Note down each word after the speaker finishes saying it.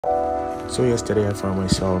So yesterday I found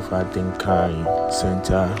myself at Dikan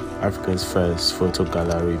Center, Africa's first photo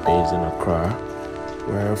gallery based in Accra,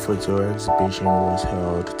 where a photo exhibition was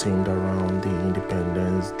held themed around the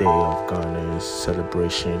Independence Day of Ghana's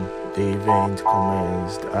celebration. The event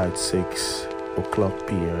commenced at 6 o'clock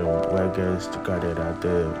p.m. where guests gathered at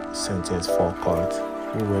the center's forecourt.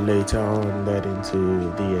 We were later on led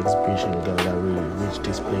into the exhibition gallery, which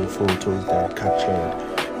displayed photos that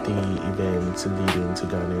captured the events leading to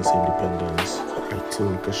Ghana's independence. I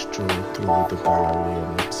took a stroll through the gallery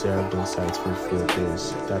and observed insightful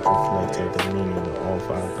photos that reflected the meaning of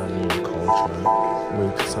our Ghanaian culture,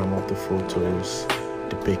 with some of the photos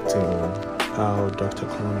depicting how Dr.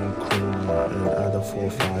 Kwame Nkrumah and other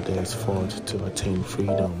forefathers fought to attain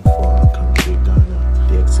freedom for our country, Ghana.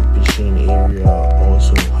 The exhibition area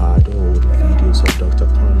also had old videos of Dr.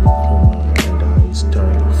 Kwame Nkrumah and our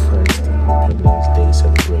historic first Independence Day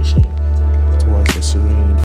celebration. It was a serene